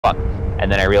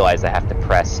and then I realized I have to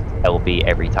press LB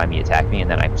every time he attacked me, and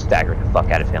then I staggered the fuck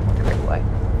out of him like right away.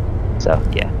 So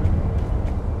yeah.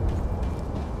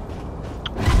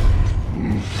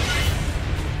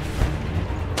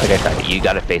 Like I said, you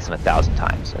gotta face him 1,000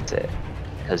 times, that's it.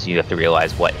 Because you have to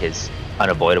realize what his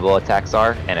unavoidable attacks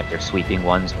are, and if they're sweeping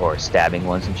ones or stabbing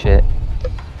ones and shit.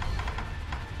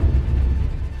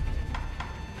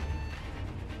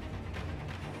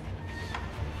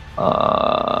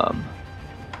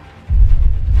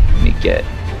 Let me get,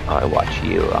 I watch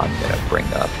you, I'm gonna bring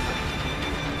up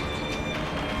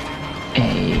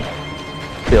a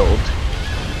build.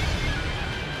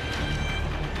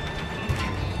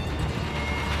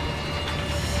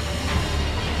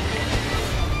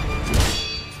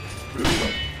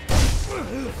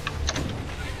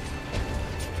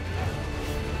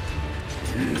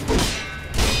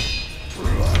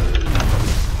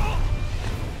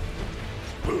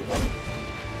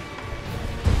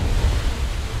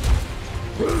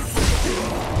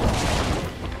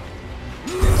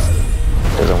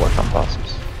 Doesn't work on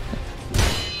bosses.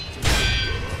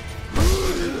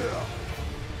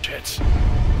 Shit.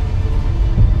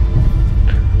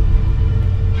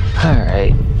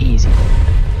 Alright, easy.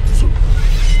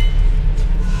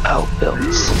 Oh,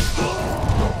 builds.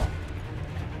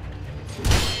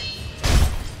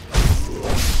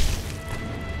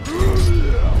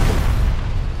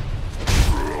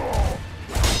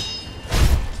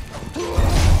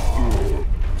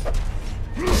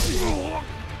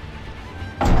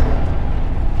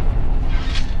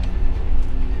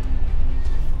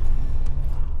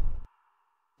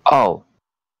 Oh.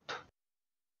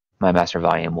 My master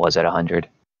volume was at 100.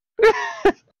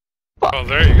 Oh,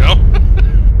 there you go.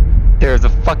 There's a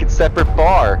fucking separate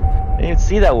bar. I didn't even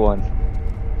see that one.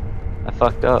 I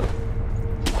fucked up.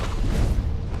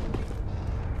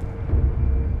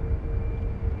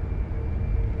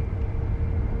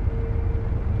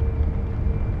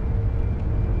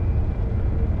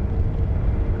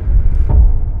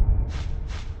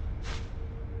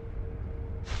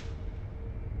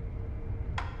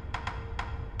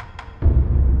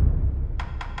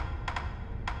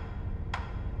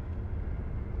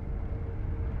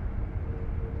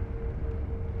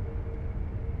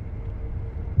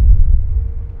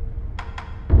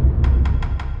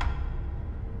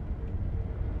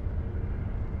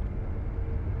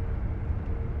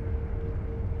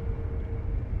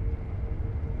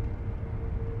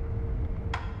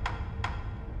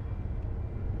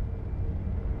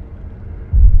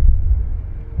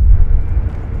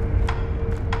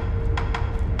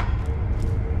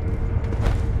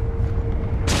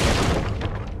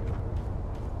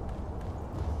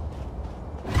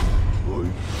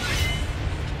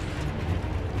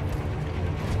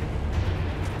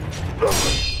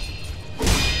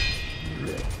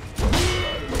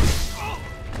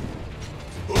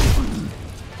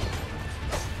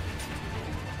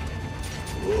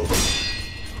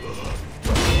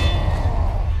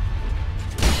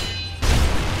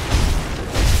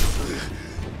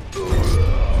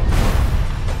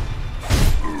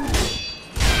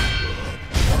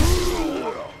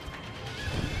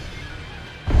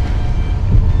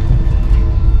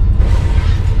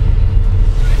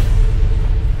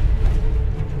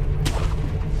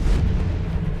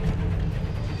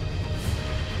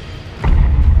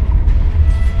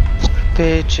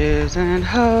 Bitches and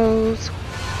hoes.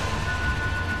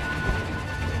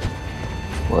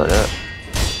 What up?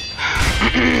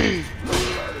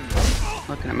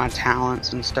 Looking at my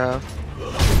talents and stuff.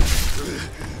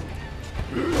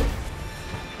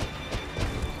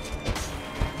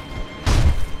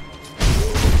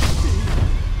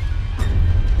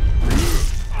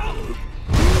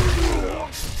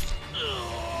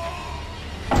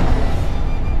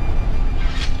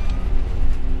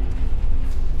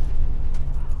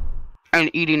 And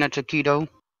eating a taquito.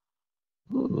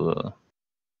 Ooh.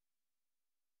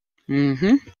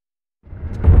 Mm-hmm.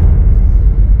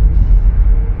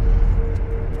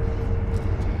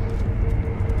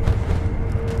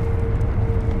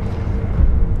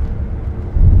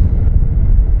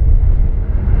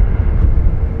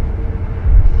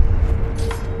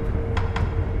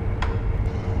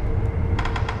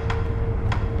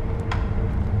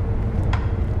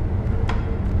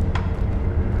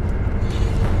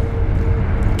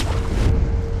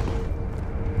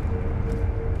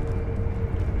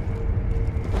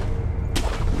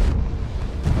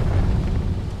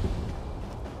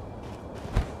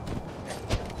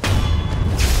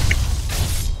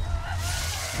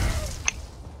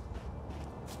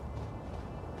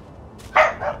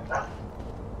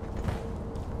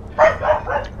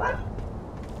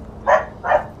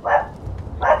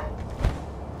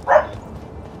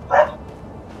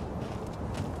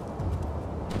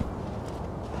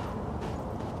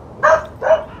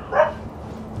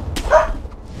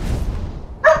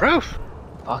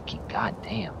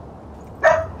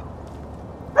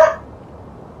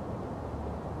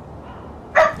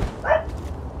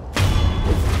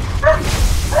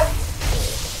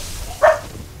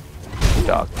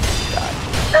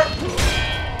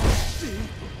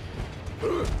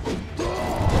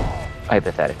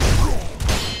 Hypothetically.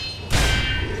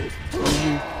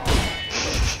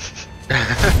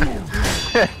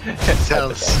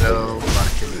 Sounds so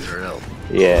fucking drilled.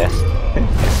 Yeah.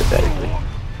 Hypothetically.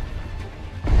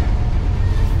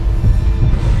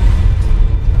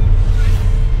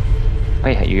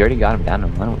 Wait, you already got him down to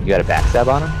one? You got a backstab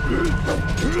on him?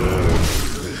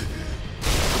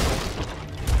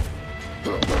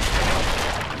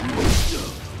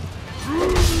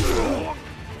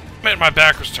 Man, my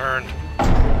back was turned.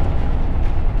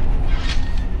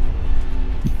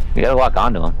 You gotta lock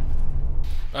onto him.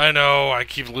 I know, I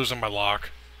keep losing my lock.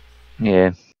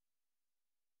 Yeah.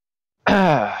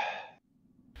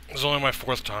 It's only my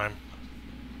 4th time.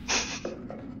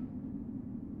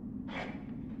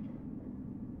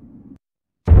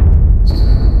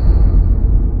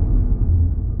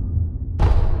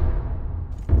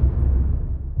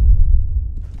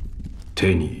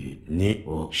 Teni ni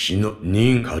shino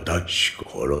nin katachi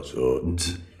korozo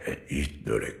zi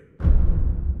itore.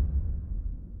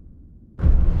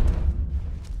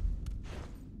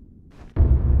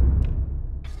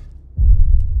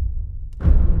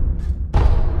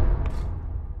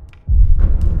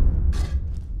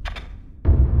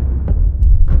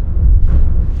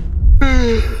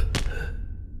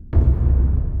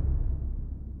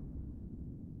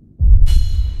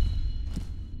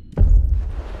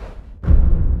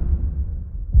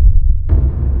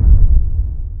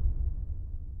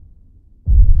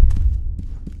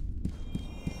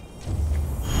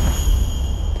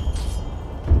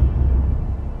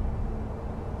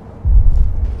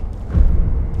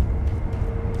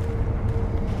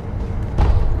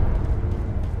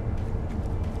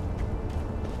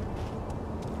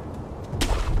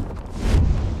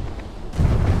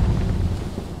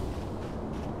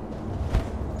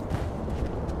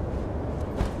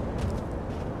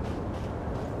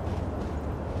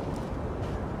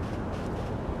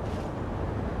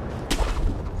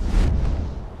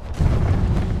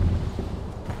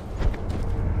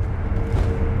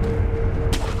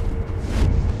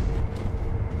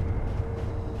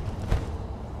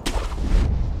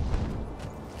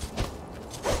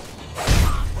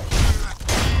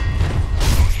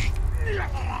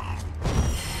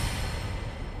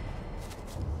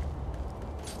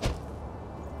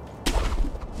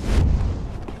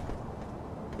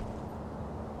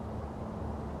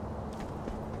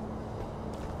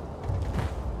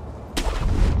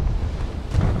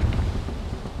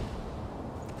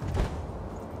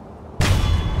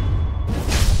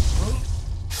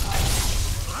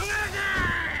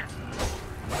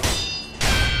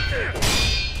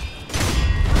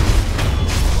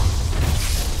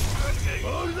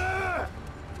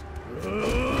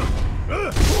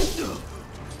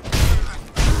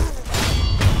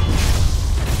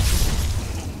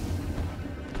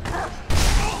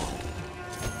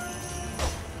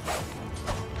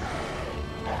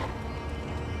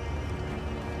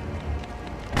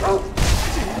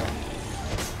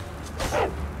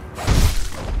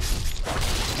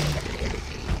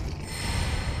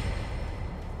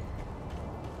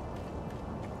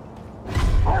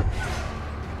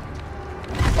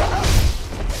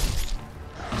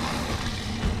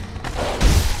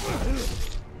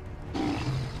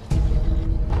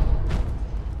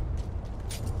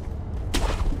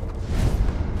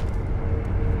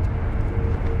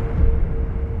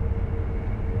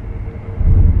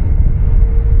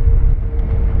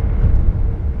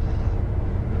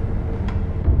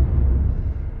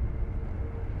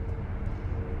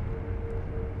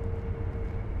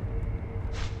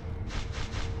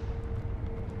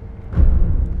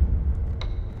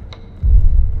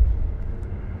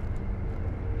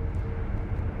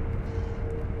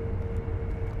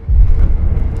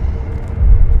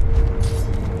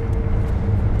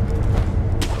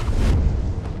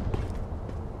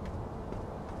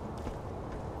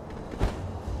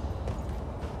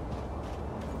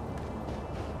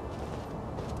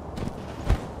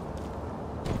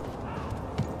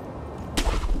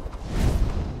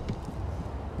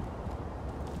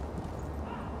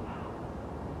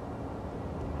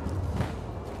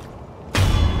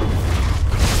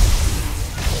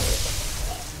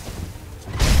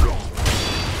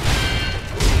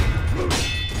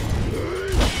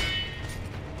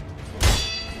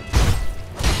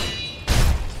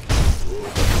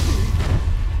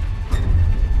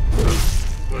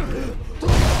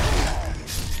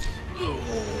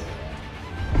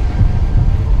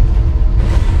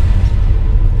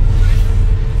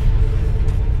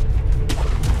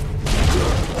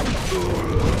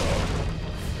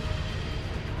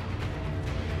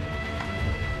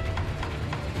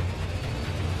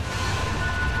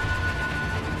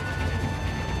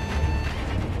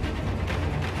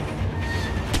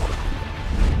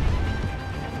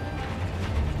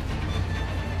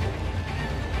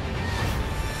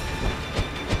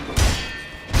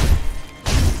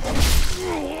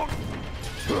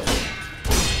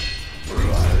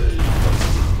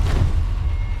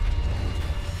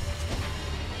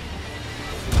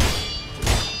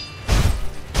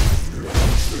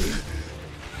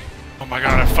 my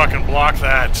god, I fucking blocked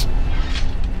that.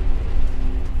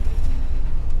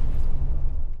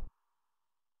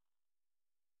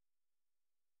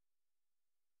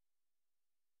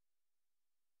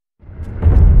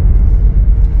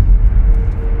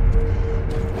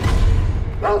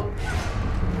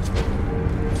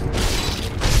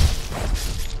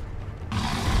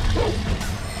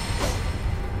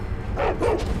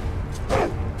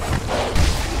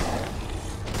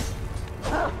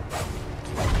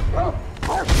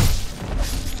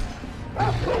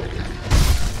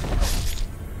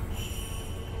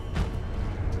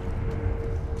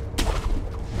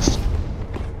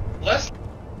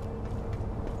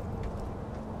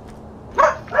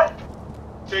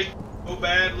 Shake so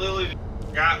bad, Lily.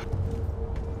 Got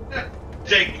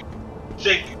shake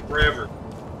it forever.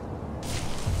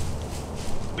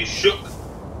 We shooken,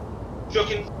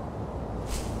 shaking,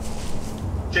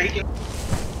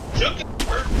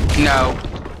 shooken. No.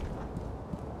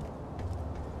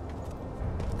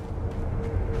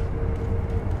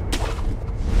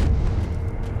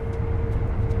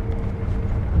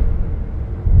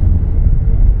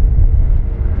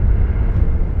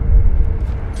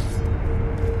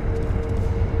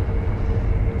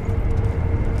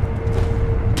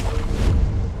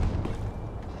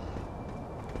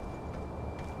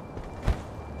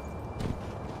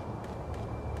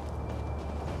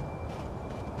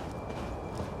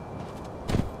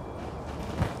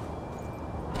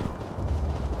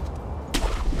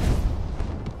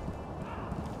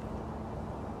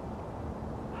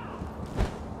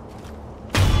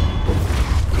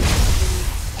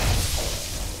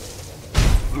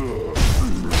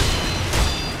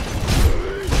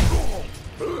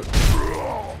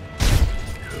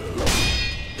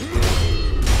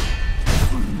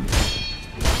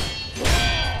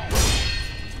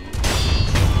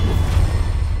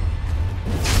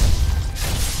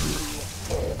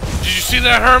 See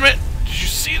that, Hermit? Did you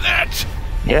see that?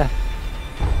 Yeah.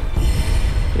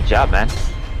 Good job, man.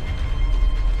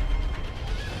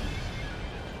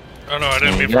 Oh no, I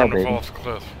didn't mean for him to fall off the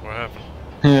cliff. What happened?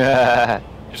 Yeah.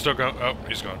 He's still going. Oh,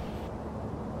 he's gone.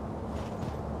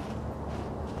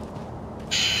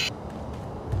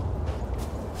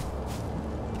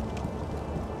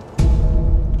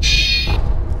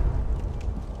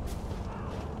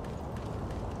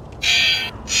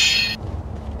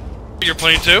 You're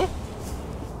playing too?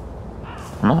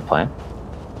 I'm not playing.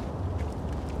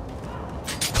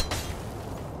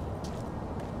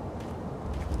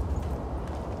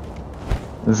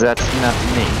 That's not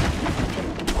me.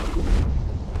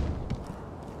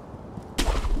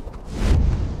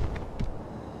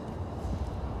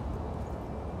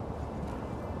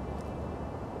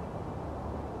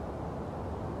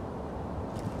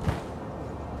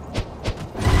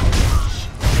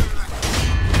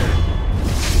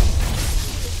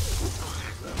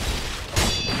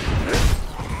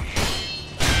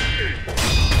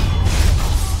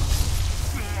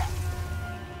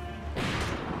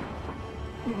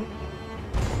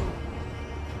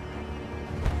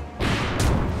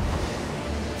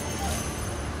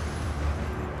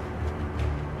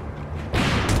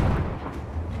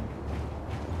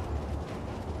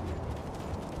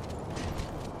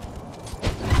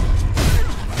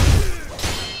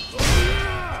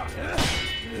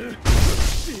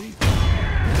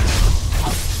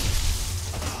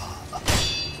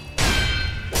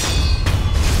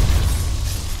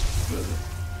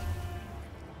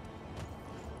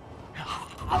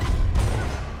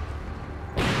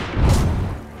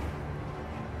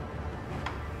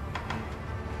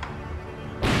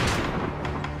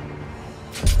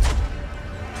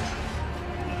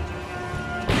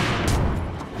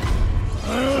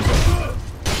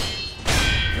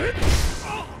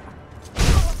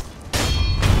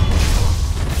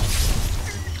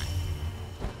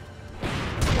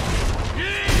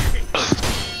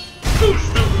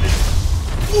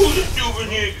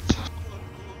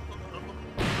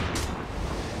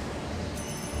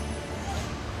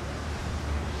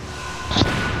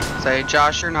 Say,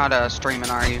 Josh, you're not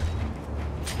streaming, are you?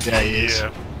 Yeah, he is.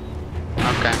 Yeah.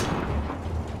 Okay.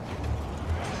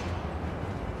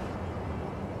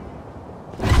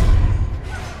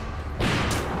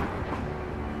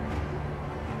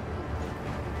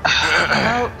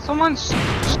 No, someone's.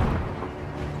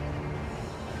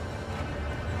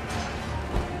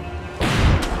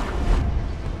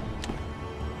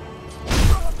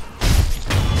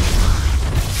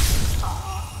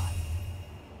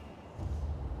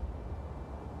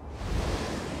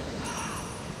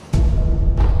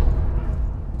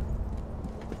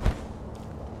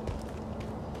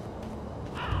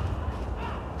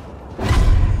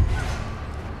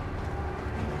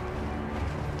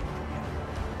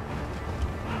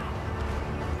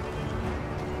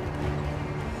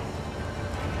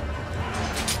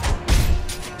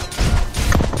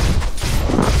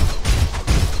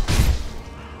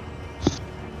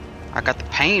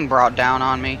 pain brought down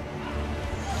on me.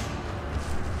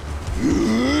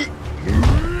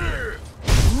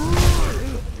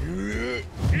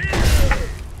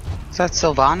 Is that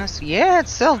Sylvanas? Yeah,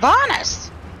 it's Sylvanas!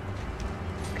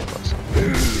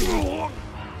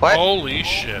 What? Holy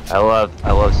shit. I love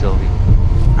Sylvie.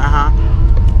 Uh-huh.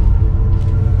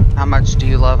 How much do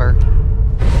you love her?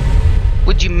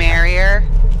 Would you marry her?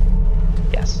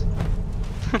 Yes.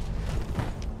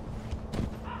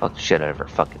 Fuck the shit out of her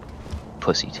fucking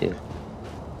pussy too.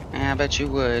 Yeah, I bet you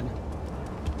would.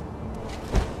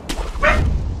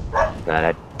 God,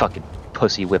 I'd fucking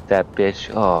pussy whip that bitch.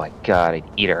 Oh my god, I'd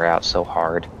eat her out so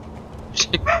hard.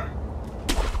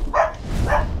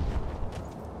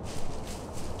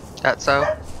 That so?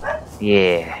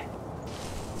 Yeah.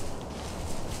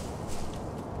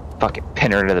 Fucking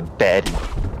pin her to the bed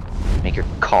and make her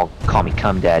call me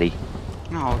cum daddy.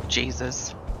 Oh,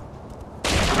 Jesus.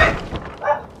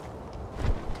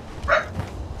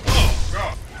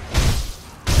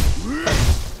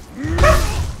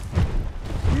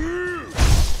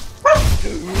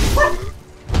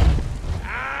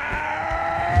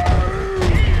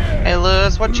 Hey,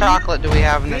 Lewis, what chocolate do we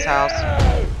have in this house?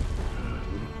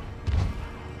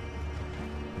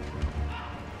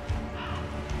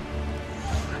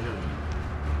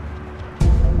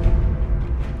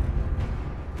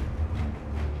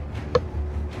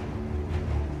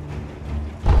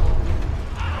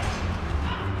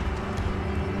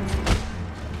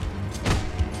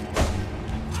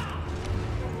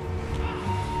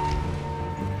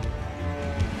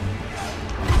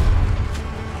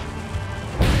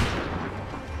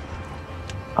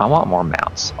 I want more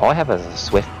mounts. All I have is a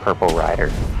swift purple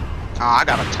rider. Oh, I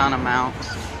got a ton of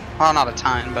mounts. Well, not a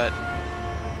ton, but...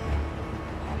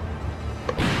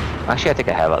 Actually, I think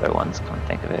I have other ones, come to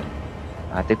think of it.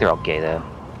 I think they're all gay, though.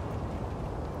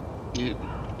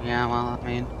 Yeah, well, I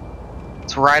mean...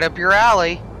 It's right up your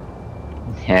alley.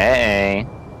 Hey!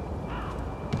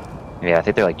 Yeah, I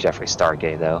think they're like Jeffree Star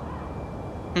gay, though.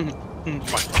 Oh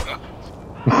my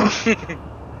god.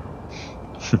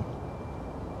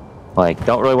 Like,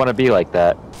 don't really want to be like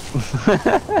that.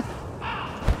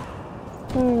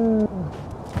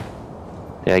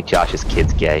 They're like Josh's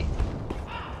kid's gay.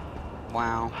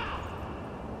 Wow.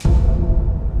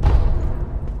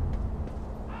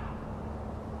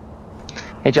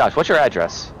 Hey Josh, what's your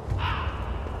address?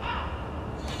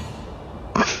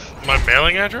 My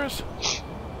mailing address?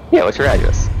 Yeah, what's your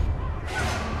address?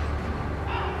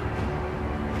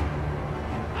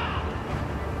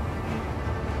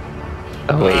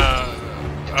 Oh wait.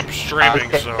 I'm streaming,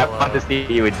 Okay, so. I wanted to see if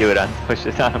you would do it on push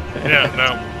it on. Yeah,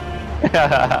 no.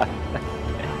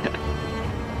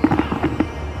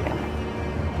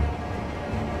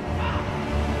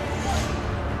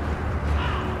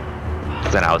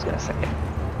 Then I was gonna say it.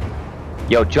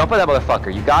 Yo, jump on that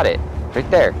motherfucker. You got it. Right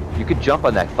there. You could jump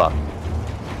on that fuck.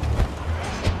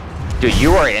 Dude,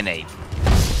 you are in a...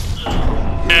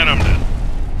 And I'm dead.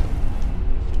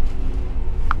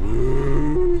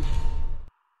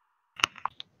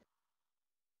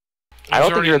 I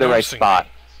don't think you're in the right noticing spot.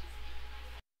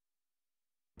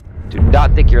 Do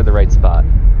not think you're in the right spot.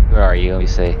 Where are you? Let me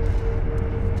see.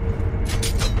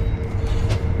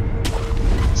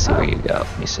 Let's see where you go.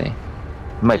 Let me see. You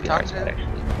might be in the right spot, actually.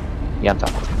 Yeah, I'm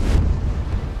talking to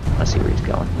him. Let's see where he's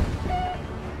going.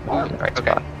 Might be in the right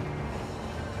spot.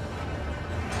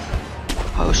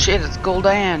 Oh shit, it's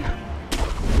Gul'dan.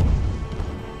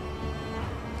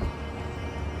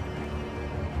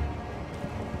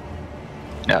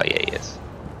 Oh, yeah, he is.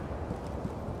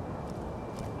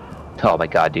 Oh my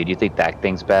god, dude, you think that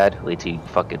thing's bad? Wait till you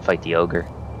fucking fight the ogre.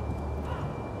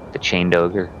 The chained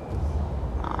ogre.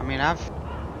 I mean, I've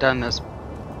done this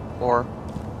before.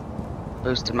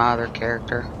 Boosted my other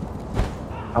character.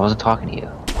 I wasn't talking to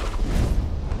you.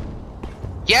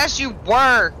 Yes, you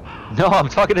were! No, I'm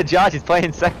talking to Josh, he's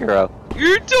playing Sekiro.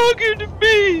 You're talking to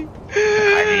me!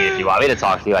 I mean, if you want me to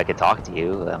talk to you, I could talk to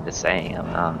you. I'm just saying,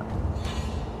 I'm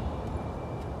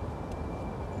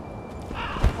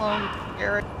Hello,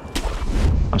 Garrett.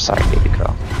 I'm sorry, baby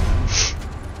girl.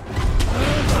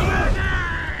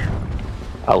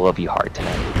 I love you hard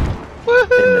tonight.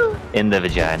 Woohoo! In the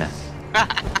vagina.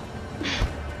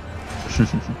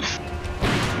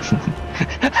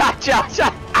 Josh!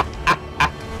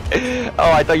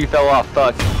 Oh, I thought you fell off.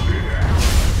 Fuck.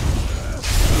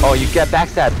 Oh, you get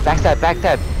backstab. Backstab,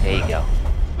 backstab. There you go.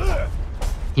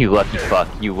 You lucky fuck.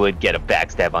 You would get a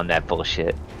backstab on that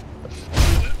bullshit.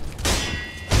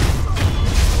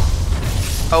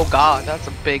 Oh god, that's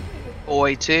a big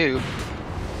boy too.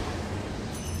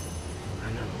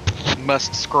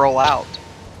 Must scroll out.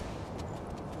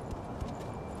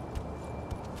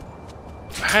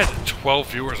 I had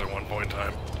 12 viewers at one point in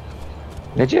time.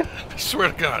 Did you? I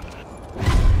swear to God.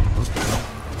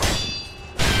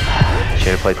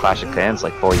 Should have played Clash of Clans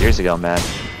like 4 years ago, man.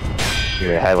 You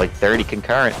had like 30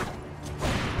 concurrent.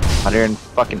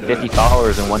 150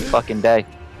 followers in one fucking day.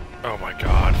 Oh my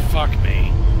God, fuck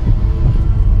me.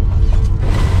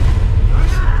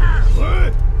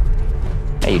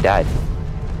 Hey, you died.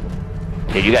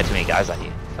 Dude, you got too many guys on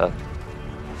you. Fuck.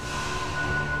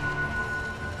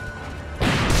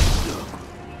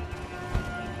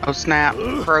 Oh snap,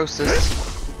 Croesus.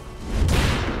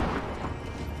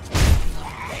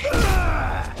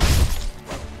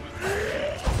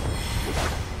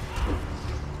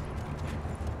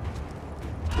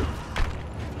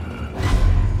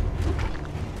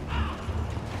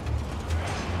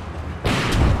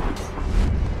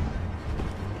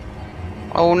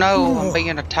 Oh no, I'm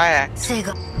being attacked.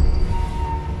 Sega.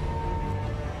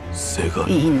 セ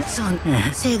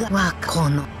ガはこ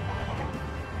の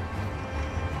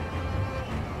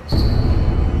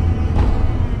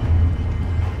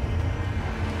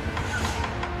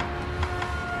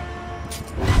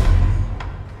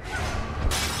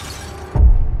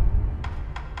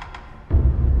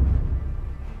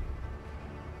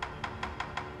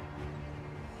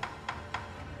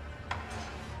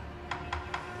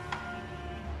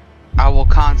I will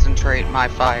concentrate my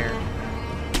fire.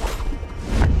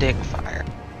 My dick fire.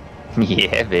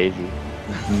 Yeah, baby.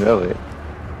 You know it.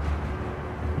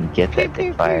 You get that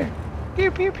dick fire.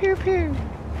 Pew pew pew pew.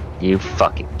 You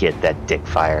fucking get that dick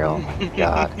fire. Oh my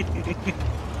god.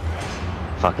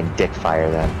 Fucking dick fire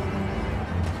then.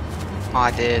 Oh,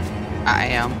 I did. I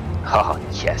am. Oh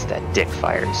yes, that dick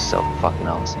fire is so fucking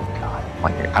awesome. God,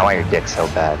 I want your dick so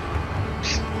bad.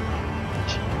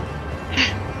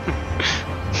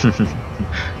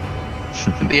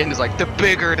 At the end is like, the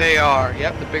bigger they are.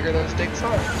 Yep, the bigger those dicks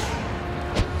are.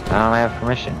 I don't have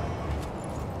permission.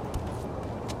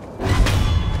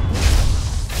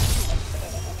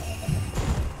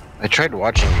 I tried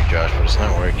watching you, Josh, but it's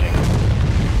not working.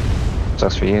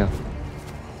 Sucks for you.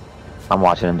 I'm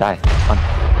watching him die. It's fun.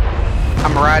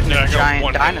 I'm riding Yeah, I a got giant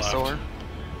one hit dinosaur. left.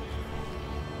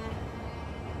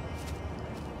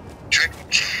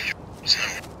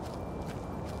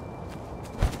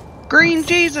 Green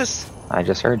Jesus! I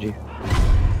just heard you.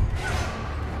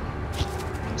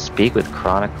 Speak with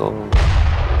Chronicle.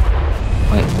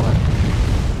 Wait, what?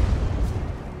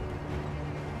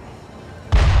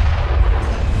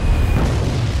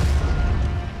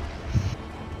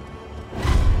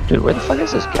 Dude, where the fuck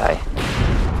is this guy?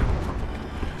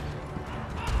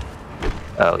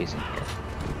 Oh, he's in here.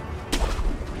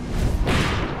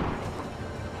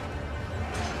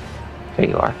 There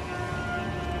you are.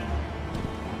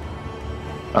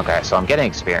 Okay, so I'm getting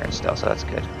experience still, so that's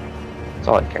good. That's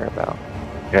all I care about.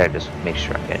 I gotta just make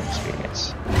sure I'm getting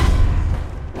experience.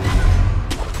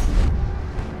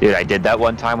 Dude, I did that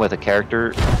one time with a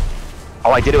character.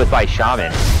 Oh, I did it with my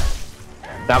shaman.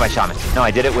 Not my shaman. No,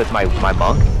 I did it with my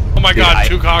monk. Oh my Dude, God,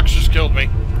 two cocks just killed me.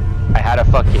 I had a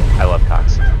fucking... I love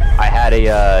cocks. I had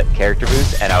a character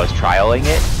boost, and I was trialing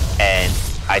it, and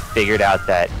I figured out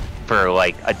that for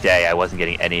like a day I wasn't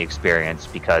getting any experience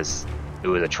because it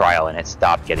was a trial and it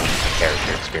stopped getting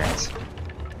character experience.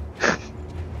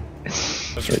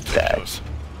 That's It was bad. ridiculous.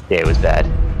 Yeah, it was bad.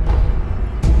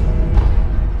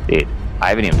 Dude, I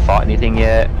haven't even fought anything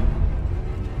yet.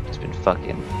 It's been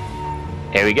fucking...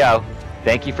 Here we go.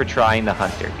 Thank you for trying the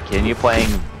hunter. To continue playing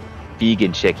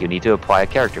vegan chick, you need to apply a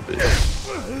character boost.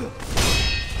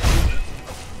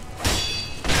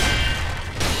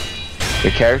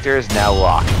 Your character is now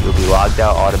locked. You'll be logged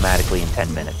out automatically in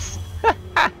 10 minutes.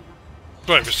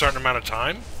 Wait, for a certain amount of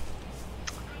time?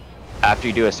 After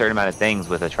you do a certain amount of things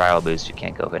with a trial boost, you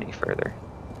can't go any further.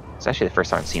 It's actually the first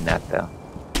time I've seen that, though.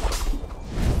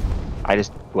 I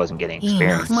just wasn't getting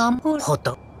experience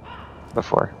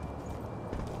before.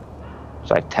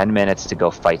 So I have 10 minutes to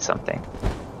go fight something.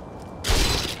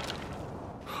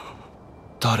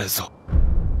 誰ぞ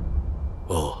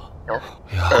おう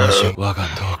やはし我が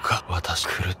どうか私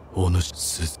来るお主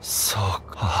すそ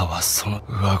うか母はその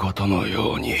上ごとの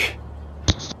ように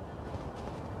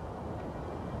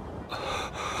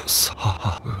さ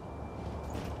あ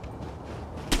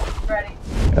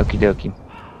Okie dokie.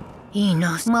 いい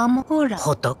な守ら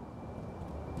ほと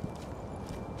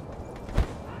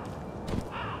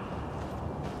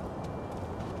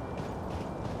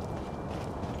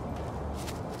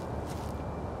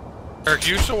Eric,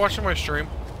 you still watching my stream?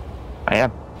 I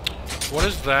am. What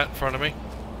is that in front of me?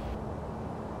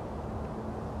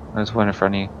 There's one in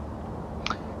front of you.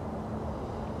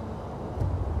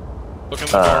 Look in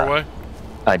the doorway.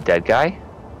 A dead guy?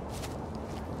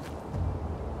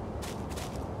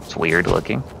 It's weird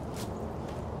looking.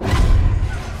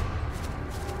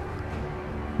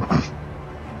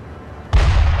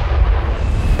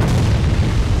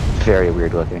 Very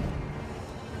weird looking.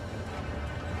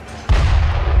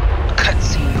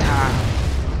 Cutscene time.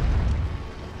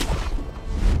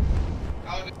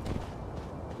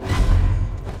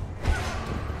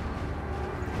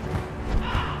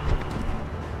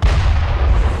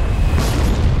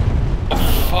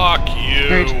 Fuck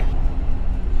you.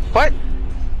 What?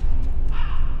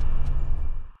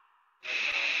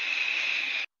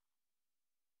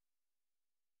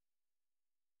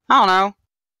 I don't know.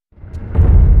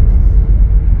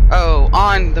 Oh,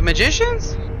 on the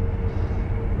magicians?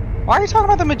 Why are you talking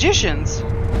about the magicians?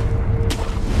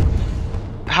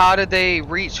 How did they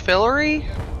reach Fillory?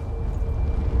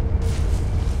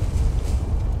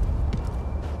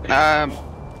 Yeah,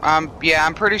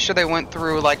 I'm pretty sure they went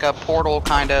through like a portal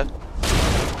kinda.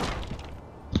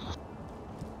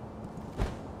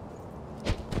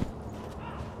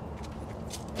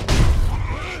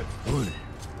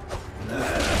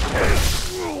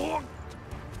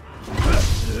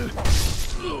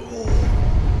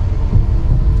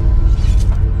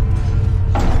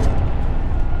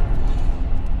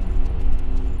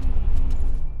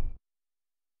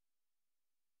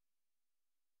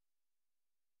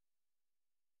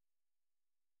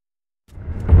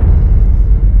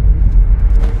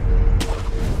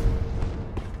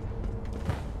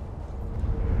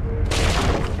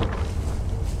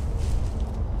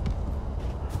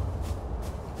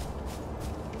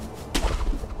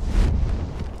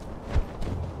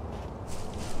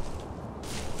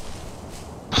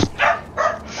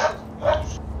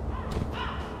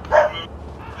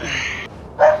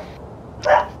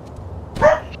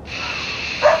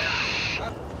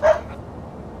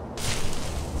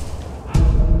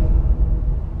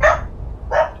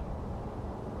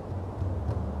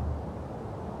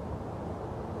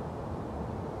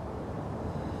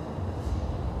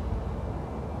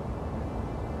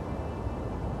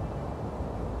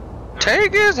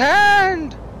 Take his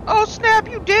hand! Oh snap,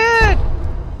 you did!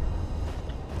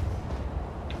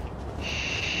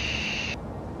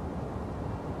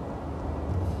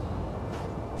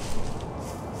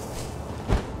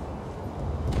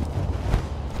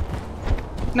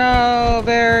 No,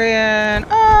 Varian!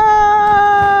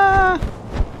 Ah!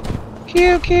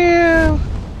 QQ!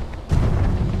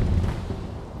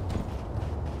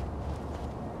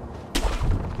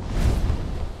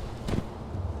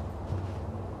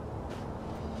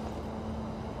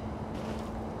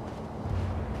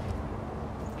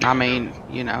 I mean,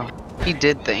 you know, he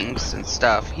did things and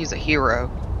stuff. He's a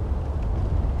hero.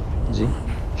 Is he?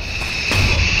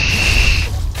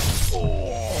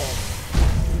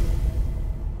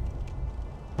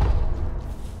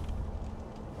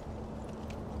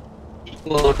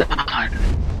 Well done.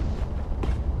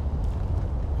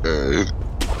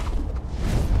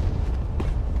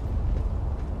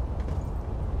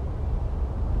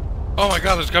 Oh my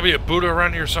god, there's gotta be a Buddha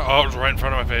around here. So oh, it was right in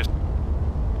front of my face.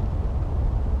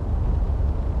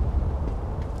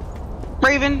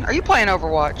 Raven, are you playing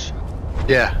Overwatch?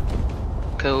 Yeah.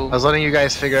 Cool. I was letting you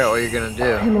guys figure out what you're gonna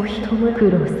do.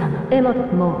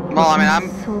 Well, I mean,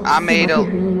 I made a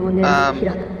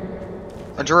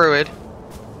druid.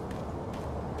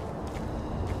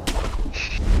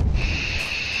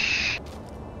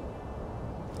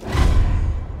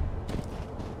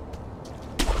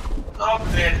 Oh,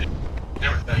 man.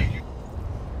 Never thank you.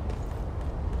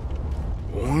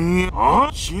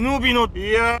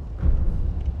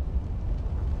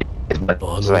 As much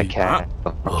as I can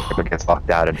before it gets locked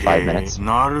out in 5 minutes.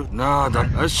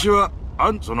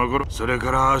 その頃それ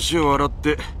から足を洗っ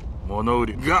て物売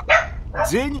りが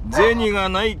銭が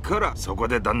ないからそこ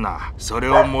で旦那それ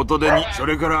を元手にそ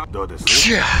れからどうです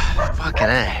Fucking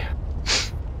A.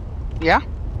 Yeah?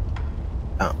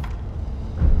 Oh.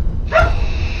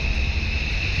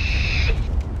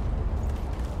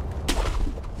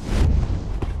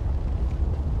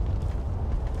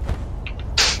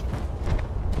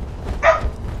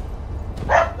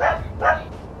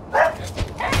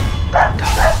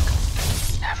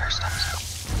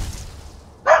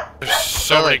 There's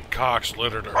so many cocks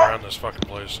littered around this fucking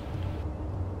place.